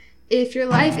If your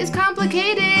life is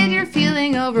complicated, you're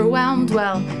feeling overwhelmed,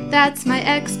 well, that's my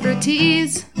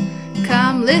expertise.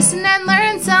 Come listen and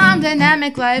learn some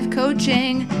dynamic life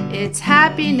coaching. It's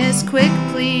happiness quick,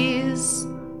 please.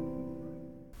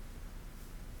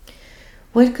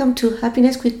 Welcome to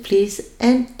Happiness Quick Please,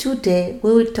 and today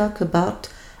we will talk about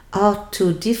how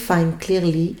to define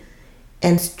clearly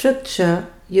and structure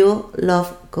your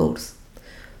love goals.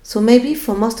 So maybe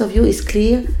for most of you it's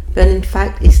clear, but in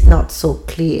fact it's not so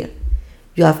clear.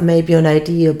 You have maybe an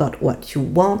idea about what you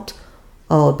want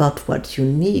or about what you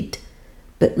need,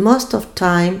 but most of the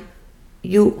time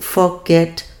you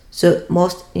forget the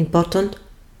most important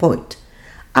point.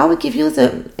 I will give you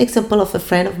the example of a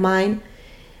friend of mine.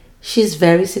 She's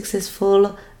very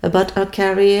successful about her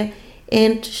career,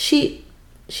 and she's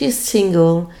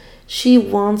single.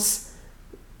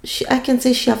 I can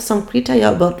say she has some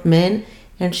criteria about men,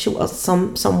 and she was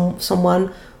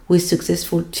someone who is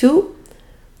successful too.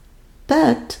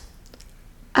 But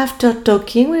after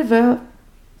talking with her,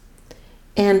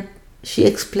 and she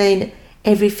explained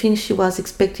everything she was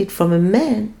expected from a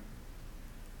man,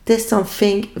 there's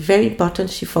something very important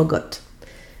she forgot.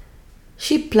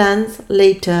 She plans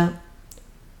later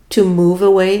to move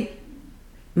away,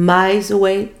 miles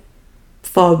away,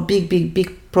 for a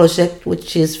big project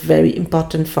which is very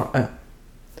important for her.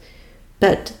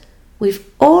 But with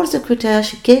all the criteria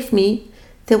she gave me,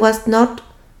 there was not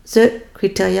the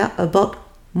criteria about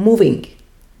moving.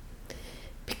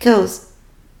 Because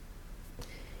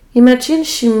imagine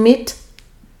she met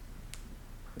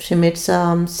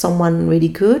someone really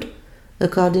good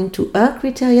according to her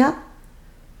criteria,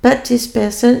 but this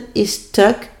person is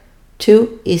stuck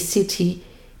to his city,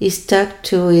 is stuck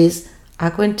to his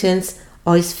acquaintance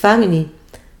or his family.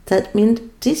 That means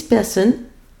this person,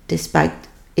 despite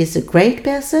is a great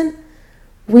person,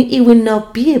 he will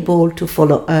not be able to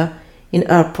follow her in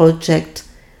her project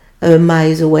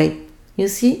miles away. You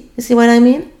see what I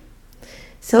mean?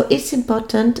 So it's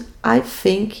important, I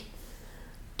think,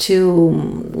 to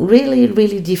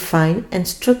really define and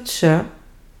structure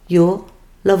your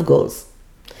love goals.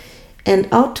 And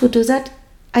how to do that?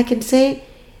 I can say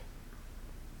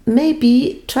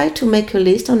maybe try to make a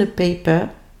list on a paper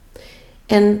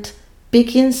and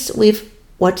begins with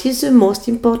what is the most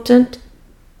important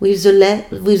with the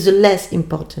less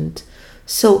important.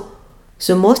 So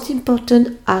the most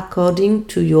important according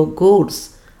to your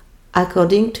goals,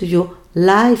 according to your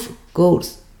life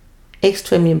goals,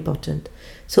 extremely important.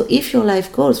 So if your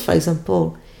life goals, for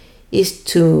example, is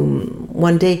to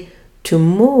one day to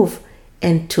move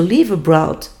and to live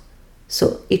abroad,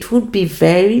 so it would be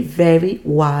very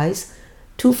wise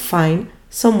to find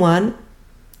someone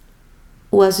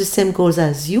who has the same goals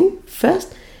as you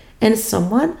first, and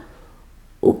someone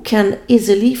who can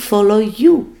easily follow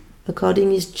you according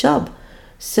to his job.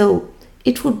 So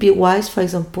it would be wise, for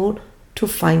example, to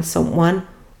find someone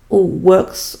who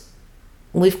works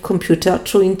with computer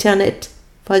through internet,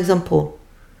 for example.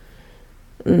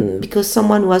 Because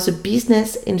someone who has a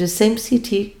business in the same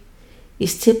city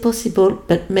is still possible,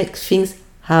 but makes things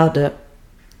harder.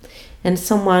 And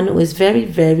someone who is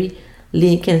very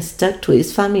linked and stuck to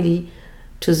his family,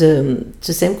 to the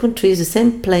same country, the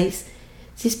same place,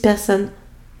 this person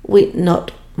will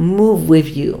not move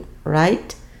with you,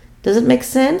 right? Does it make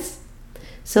sense?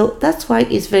 So that's why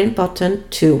it's very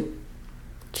important to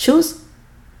choose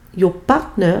your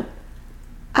partner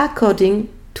according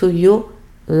to your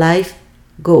life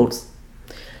goals.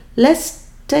 Let's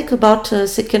take about a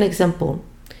second example.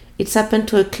 It's happened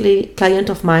to a client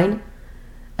of mine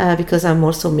because I'm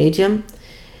also medium,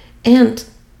 and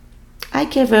I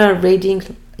gave her a reading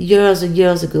years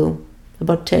ago,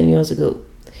 about 10 years ago.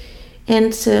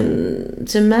 And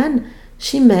the man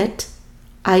she met,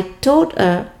 I told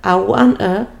her I want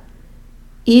her,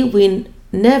 he will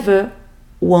never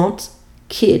want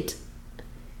kid,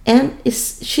 and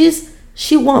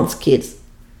she wants kids.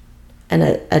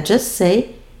 And I just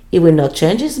say, he will not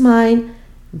change his mind.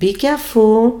 Be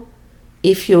careful.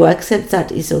 If you accept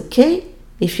that, it's okay.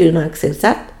 If you don't accept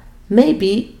that,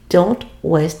 maybe don't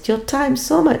waste your time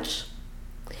so much.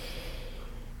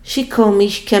 She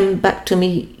came back to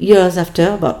me years after,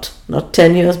 about not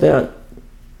 10 years, but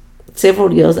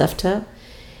several years after.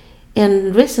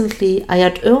 And recently I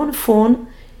had her on the phone,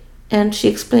 and she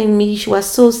explained me she was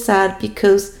so sad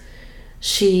because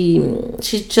she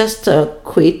just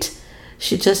quit.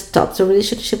 She just stopped the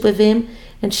relationship with him,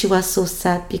 and she was so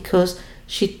sad because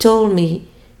she told me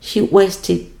she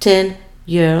wasted 10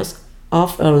 years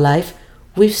of her life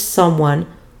with someone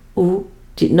who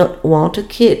did not want a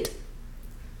kid.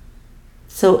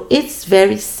 So it's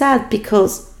very sad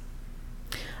because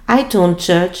I don't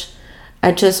judge.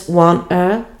 I just want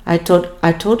her I told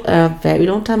her a very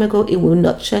long time ago he will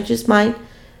not change his mind,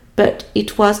 but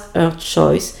it was her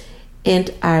choice,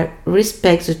 and I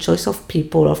respect the choice of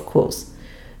people, of course.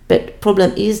 But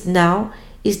problem is now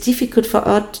it's difficult for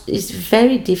her. It's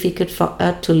very difficult for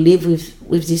her to live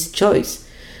with this choice,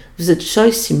 with the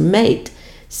choice she made.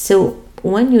 So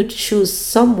when you choose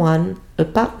someone, a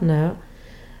partner,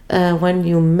 when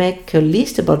you make a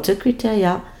list about the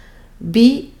criteria,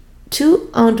 be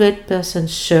 200%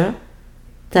 sure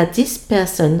that this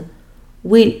person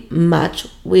will match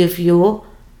with your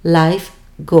life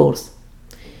goals.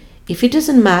 If it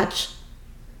doesn't match,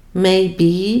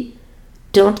 maybe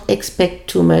don't expect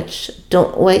too much.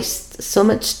 Don't waste so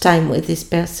much time with this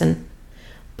person,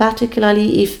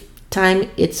 particularly if time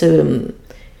it's a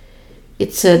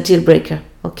deal breaker.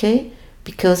 Okay,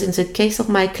 because in the case of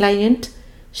my client,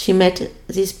 she met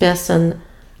this person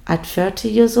at 30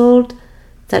 years old.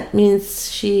 That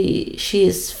means she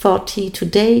is 40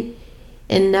 today,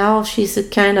 and now she's a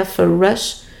kind of a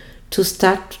rush to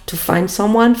start to find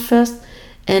someone first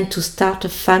and to start a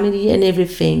family and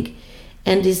everything.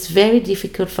 And it's very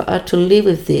difficult for her to live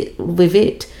with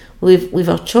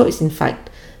her choice, in fact.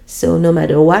 So no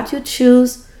matter what you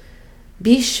choose,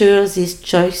 be sure this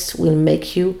choice will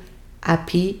make you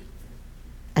happy,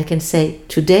 I can say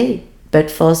today, but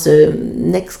for the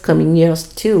next coming years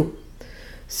too.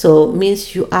 So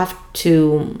means you have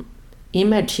to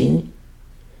imagine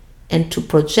and to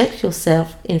project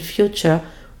yourself in future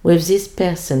with this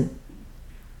person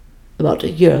about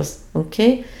years,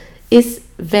 okay? It's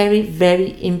very,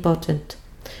 very important.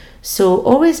 So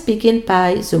always begin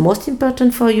by the most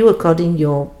important for you according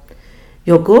your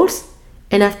goals,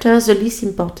 and after the least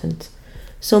important.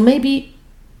 So maybe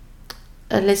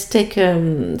let's take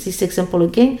this example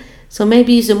again. So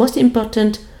maybe the most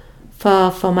important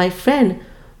for my friend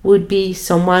would be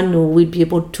someone who will be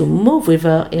able to move with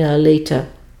her later,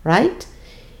 right?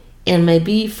 And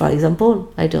maybe, for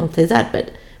example, I don't say that,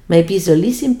 but maybe the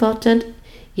least important,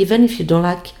 even if you don't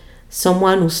like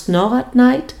someone who snores at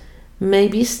night,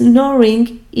 maybe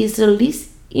snoring is the least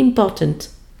important,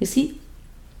 you see?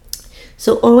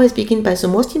 So always begin by the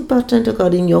most important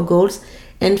according to your goals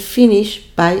and finish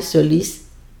by the least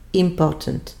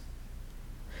important.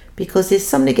 Because there's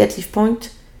some negative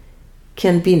point,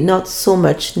 can be not so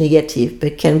much negative,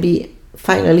 but can be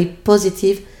finally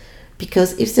positive,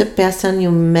 because if the person you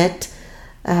met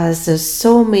has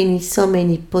so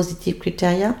many positive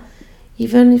criteria,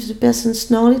 even if the person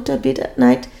snores a little bit at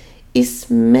night, it's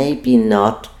maybe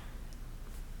not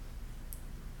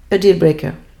a deal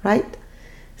breaker, right?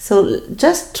 So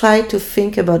just try to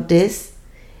think about this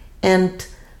and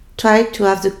try to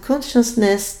have the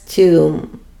consciousness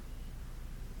to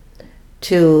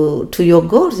your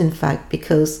goals, in fact,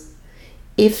 because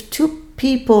if two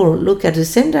people look at the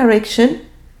same direction,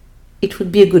 it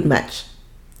would be a good match.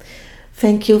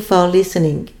 Thank you for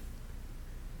listening.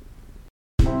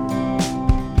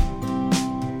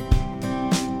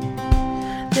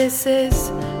 This is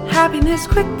Happiness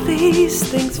Quick, please.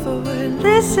 Thanks for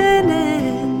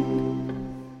listening.